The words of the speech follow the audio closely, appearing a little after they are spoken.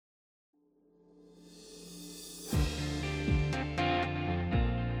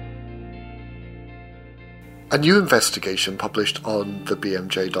A new investigation published on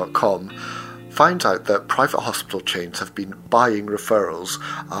thebmj.com finds out that private hospital chains have been buying referrals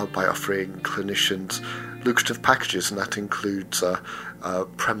by offering clinicians lucrative packages, and that includes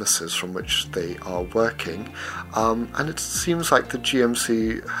premises from which they are working. And it seems like the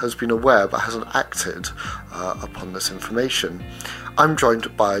GMC has been aware but hasn't acted upon this information. I'm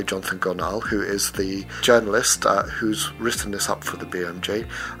joined by Jonathan Gonal, who is the journalist who's written this up for the BMJ.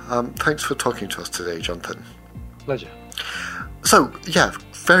 Thanks for talking to us today, Jonathan. Pleasure. So,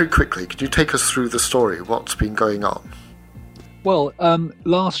 very quickly, could you take us through the story? What's been going on? Well,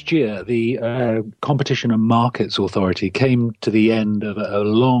 last year, the Competition and Markets Authority came to the end of a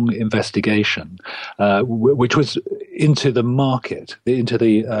long investigation, which was into the market, into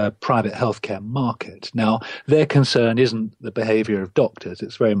the private healthcare market. Now, their concern isn't the behaviour of doctors.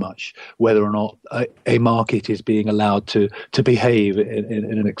 It's very much whether or not a market is being allowed to behave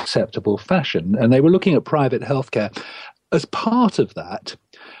in an acceptable fashion. And they were looking at private healthcare. As part of that,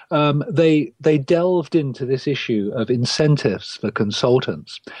 they delved into this issue of incentives for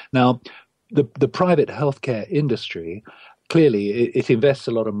consultants. Now, the private healthcare industry, clearly it invests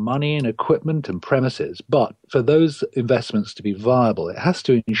a lot of money in equipment and premises, but for those investments to be viable, it has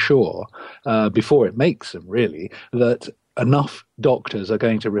to ensure, before it makes them really, that enough doctors are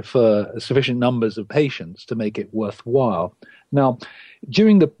going to refer sufficient numbers of patients to make it worthwhile. Now,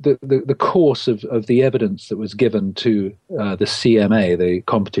 during the course of the evidence that was given to the CMA, the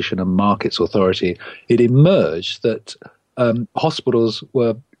Competition and Markets Authority, it emerged that hospitals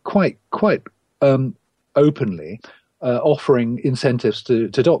were quite openly offering incentives to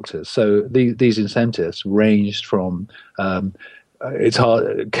doctors. So these incentives ranged from it's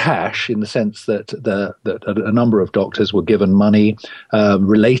hard cash in the sense that a number of doctors were given money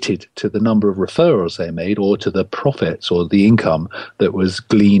related to the number of referrals they made, or to the profits or the income that was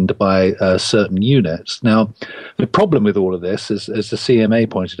gleaned by certain units. Now, the problem with all of this, as the CMA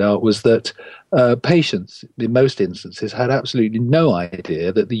pointed out, was that patients, in most instances, had absolutely no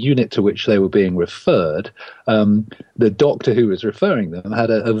idea that the unit to which they were being referred, the doctor who was referring them, had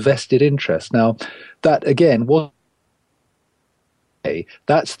a vested interest. Now, that again was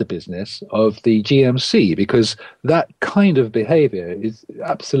that's the business of the GMC, because that kind of behavior is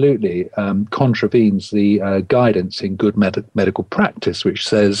absolutely contravenes the guidance in good medical practice, which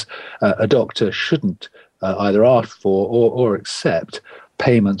says a doctor shouldn't either ask for or accept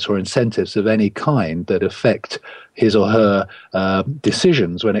payments or incentives of any kind that affect his or her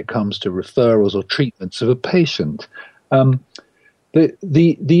decisions when it comes to referrals or treatments of a patient.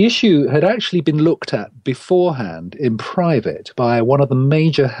 The issue had actually been looked at beforehand in private by one of the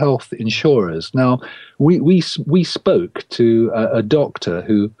major health insurers. Now, we spoke to a doctor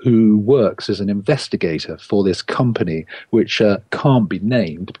who works as an investigator for this company, which can't be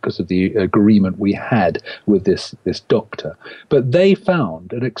named because of the agreement we had with this doctor. But they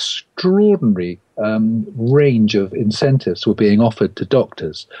found an extraordinary range of incentives were being offered to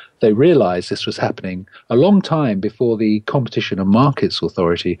doctors. They realized this was happening a long time before the Competition and Markets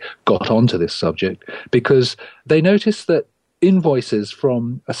Authority got onto this subject, because they noticed that invoices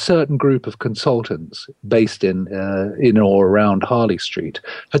from a certain group of consultants based in or around Harley Street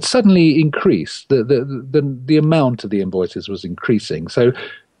had suddenly increased. The amount of the invoices was increasing. So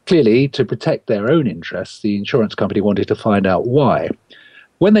clearly, to protect their own interests, the insurance company wanted to find out why.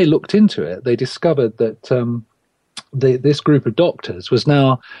 When they looked into it, they discovered that this group of doctors was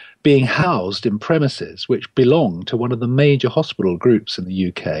now being housed in premises which belonged to one of the major hospital groups in the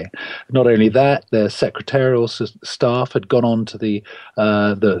UK. Not only that, their secretarial staff had gone on to the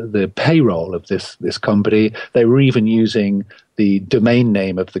payroll of this company. They were even using the domain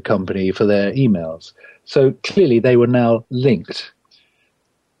name of the company for their emails. So clearly they were now linked.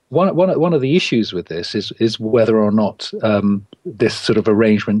 One of the issues with this is whether or not this sort of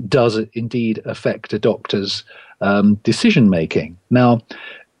arrangement does indeed affect a doctor's decision making. Now,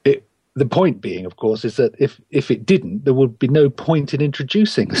 the point being, of course, is that if it didn't, there would be no point in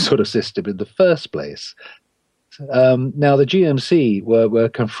introducing this sort of system in the first place. Now, the GMC were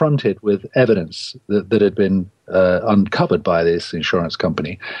confronted with evidence that had been uncovered by this insurance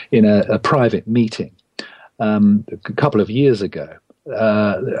company in a private meeting a couple of years ago.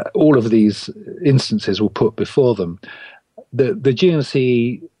 All of these instances were put before them. The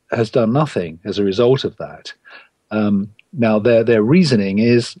GMC has done nothing as a result of that. Now, their reasoning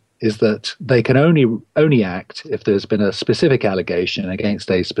is that they can only act if there's been a specific allegation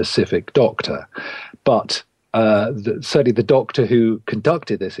against a specific doctor. But certainly the doctor who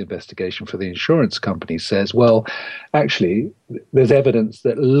conducted this investigation for the insurance company says, well, actually, there's evidence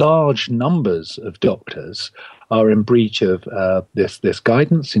that large numbers of doctors are in breach of this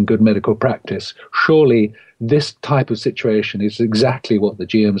guidance in good medical practice. Surely this type of situation is exactly what the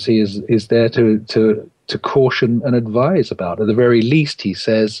GMC is there to caution and advise about. At the very least, he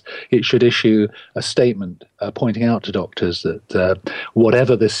says it should issue a statement pointing out to doctors that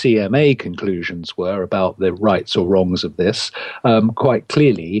whatever the CMA conclusions were about the rights or wrongs of this, quite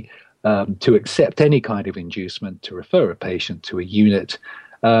clearly, to accept any kind of inducement to refer a patient to a unit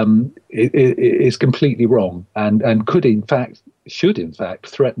is completely wrong and should in fact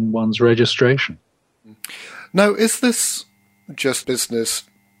threaten one's registration. Now, is this just business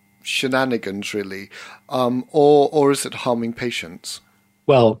shenanigans, really, or is it harming patients?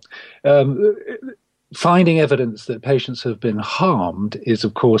 Well, finding evidence that patients have been harmed is,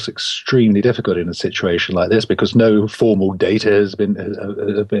 of course, extremely difficult in a situation like this because no formal data has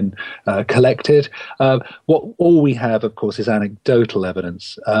been collected. All we have, of course, is anecdotal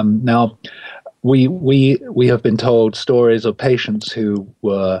evidence. Now, we have been told stories of patients who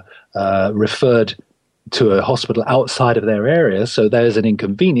were referred to a hospital outside of their area, so there's an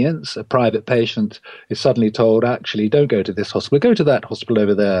inconvenience. A private patient is suddenly told, actually, don't go to this hospital, go to that hospital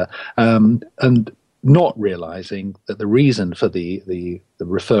over there, and not realizing that the reason for the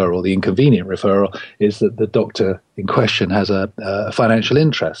referral, the inconvenient referral, is that the doctor in question has a financial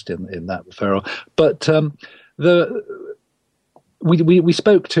interest in that referral. But we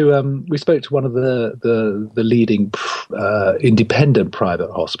spoke to one of the leading independent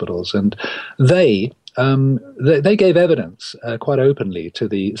private hospitals, and they gave evidence quite openly to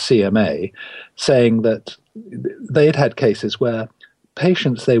the CMA, saying that they had cases where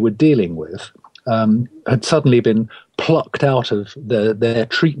patients they were dealing with had suddenly been plucked out of their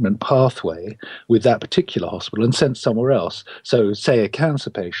treatment pathway with that particular hospital and sent somewhere else. So, say a cancer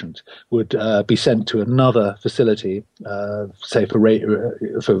patient would be sent to another facility, say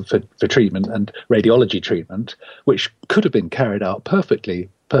for treatment and radiology treatment, which could have been carried out perfectly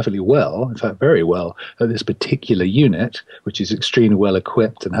well, in fact, very well, at this particular unit, which is extremely well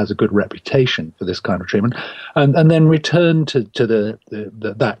equipped and has a good reputation for this kind of treatment, and then return to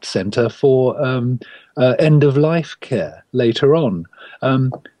that centre for end of life care later on.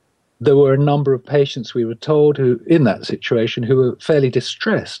 There were a number of patients, we were told, who in that situation who were fairly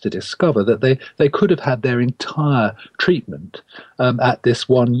distressed to discover that they could have had their entire treatment at this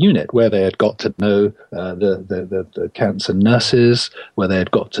one unit, where they had got to know the cancer nurses, where they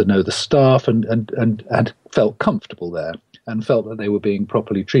had got to know the staff and felt comfortable there and felt that they were being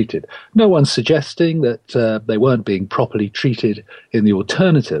properly treated. No one's suggesting that they weren't being properly treated in the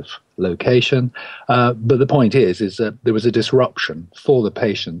alternative location, but the point is that there was a disruption for the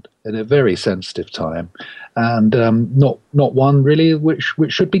patient at a very sensitive time, and not one really which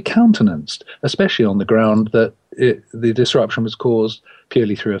should be countenanced, especially on the ground that the disruption was caused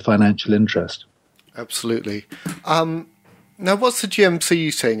purely through a financial interest. Absolutely. Now, what's the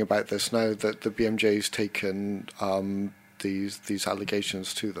GMC saying about this now that the BMJ's taken these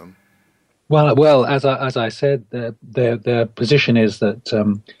allegations to them? Well, as I said, their position is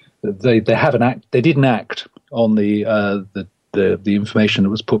that they didn't act on the information that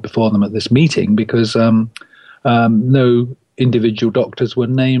was put before them at this meeting because no individual doctors were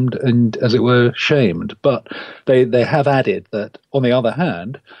named and, as it were, shamed. But they have added that, on the other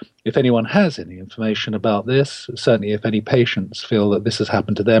hand, if anyone has any information about this, certainly if any patients feel that this has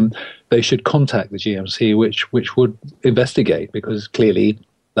happened to them, they should contact the GMC, which would investigate, because clearly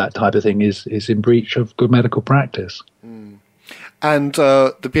that type of thing is in breach of good medical practice. Mm. And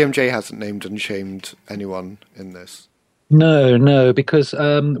the BMJ hasn't named and shamed anyone in this? No, because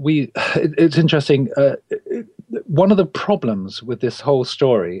it's interesting. One of the problems with this whole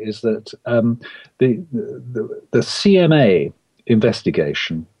story is that the CMA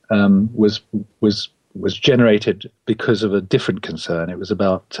investigation was generated because of a different concern. It was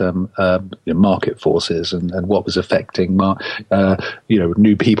about market forces and what was affecting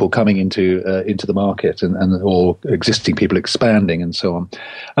new people coming into the market and or existing people expanding and so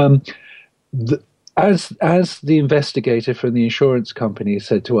on. As the investigator from the insurance company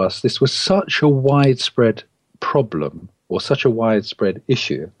said to us, this was such a widespread problem or such a widespread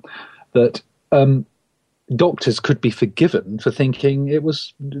issue that doctors could be forgiven for thinking it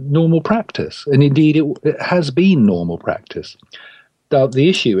was normal practice. And indeed, it has been normal practice. Now, the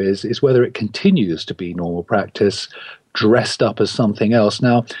issue is whether it continues to be normal practice dressed up as something else.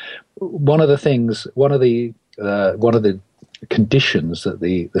 Now, one of the conditions that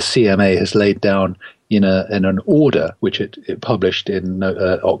the CMA has laid down in an order which it published in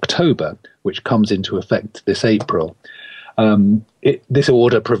October, which comes into effect this April. This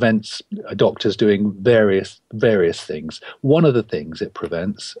order prevents doctors doing various things. One of the things it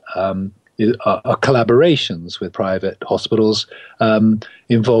prevents are collaborations with private hospitals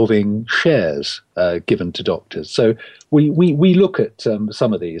involving shares given to doctors. So we look at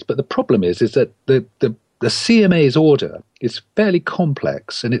some of these, but the problem is that the CMA's order is fairly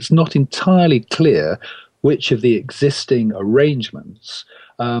complex, and it's not entirely clear which of the existing arrangements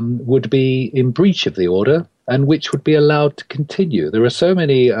would be in breach of the order and which would be allowed to continue. There are so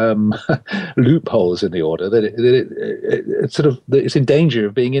many loopholes in the order that it's in danger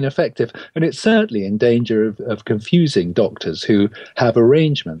of being ineffective, and it's certainly in danger of confusing doctors who have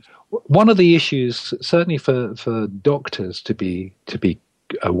arrangements. One of the issues, certainly for doctors to be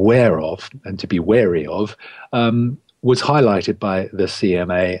aware of and to be wary of, was highlighted by the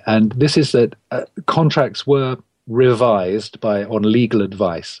CMA, and this is that contracts were revised on legal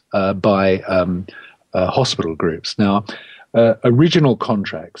advice by hospital groups. Now, original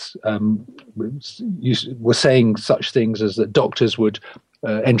contracts were saying such things as that doctors would,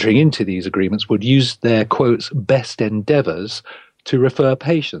 entering into these agreements, would use their, quotes, best endeavours to refer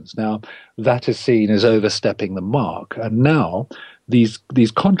patients. Now, that is seen as overstepping the mark, and now these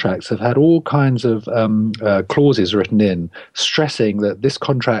contracts have had all kinds of clauses written in, stressing that this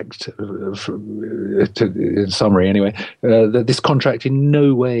contract, in summary anyway, that this contract in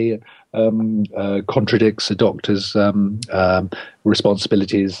no way contradicts a doctor's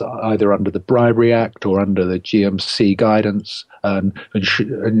responsibilities either under the Bribery Act or under the GMC guidance, and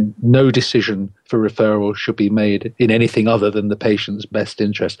no decision for referral should be made in anything other than the patient's best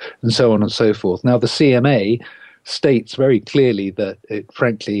interest, and so on and so forth. Now, the CMA states very clearly that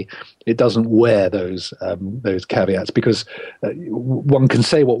it doesn't wear those caveats, because one can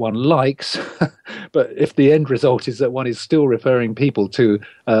say what one likes, but if the end result is that one is still referring people to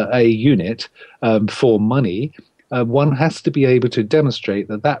a unit for money, one has to be able to demonstrate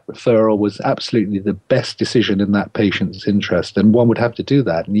that referral was absolutely the best decision in that patient's interest, and one would have to do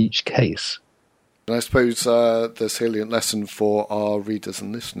that in each case. And I suppose the salient lesson for our readers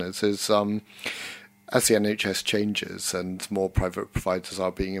and listeners is, as the NHS changes and more private providers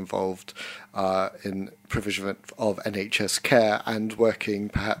are being involved in provision of NHS care and working,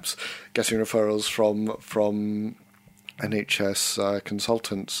 perhaps getting referrals from NHS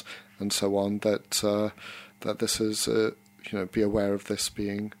consultants and so on, that this is, be aware of this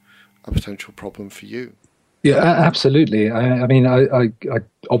being a potential problem for you. Yeah, absolutely. I mean, I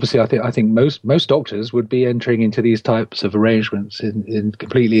think most doctors would be entering into these types of arrangements in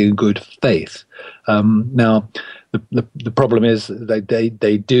completely in good faith. Now, the problem is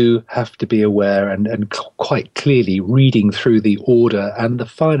they do have to be aware and quite clearly reading through the order and the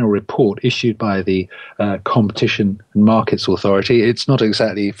final report issued by the Competition and Markets Authority. It's not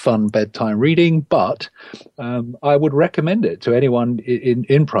exactly fun bedtime reading, but I would recommend it to anyone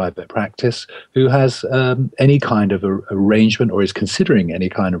in private practice who has any kind of arrangement or is considering any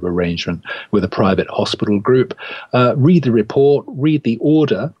kind of arrangement with a private hospital group. Read the report, read the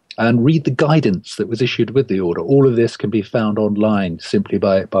order, and read the guidance that was issued with the order. All of this can be found online simply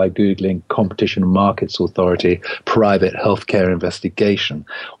by Googling Competition and Markets Authority private healthcare investigation.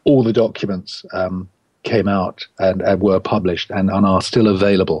 All the documents came out and were published and are still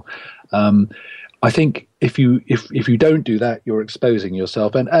available. I think if you don't do that, you're exposing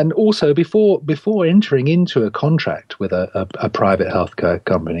yourself. And also before entering into a contract with a private healthcare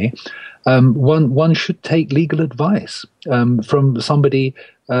company, one should take legal advice from somebody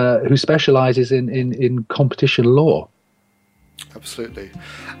who specialises in competition law. Absolutely.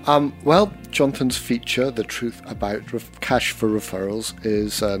 Well, Jonathan's feature, The Truth About Cash for Referrals,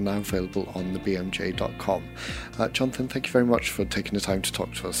 is now available on the bmj.com. Jonathan, thank you very much for taking the time to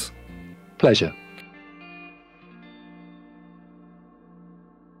talk to us. Pleasure.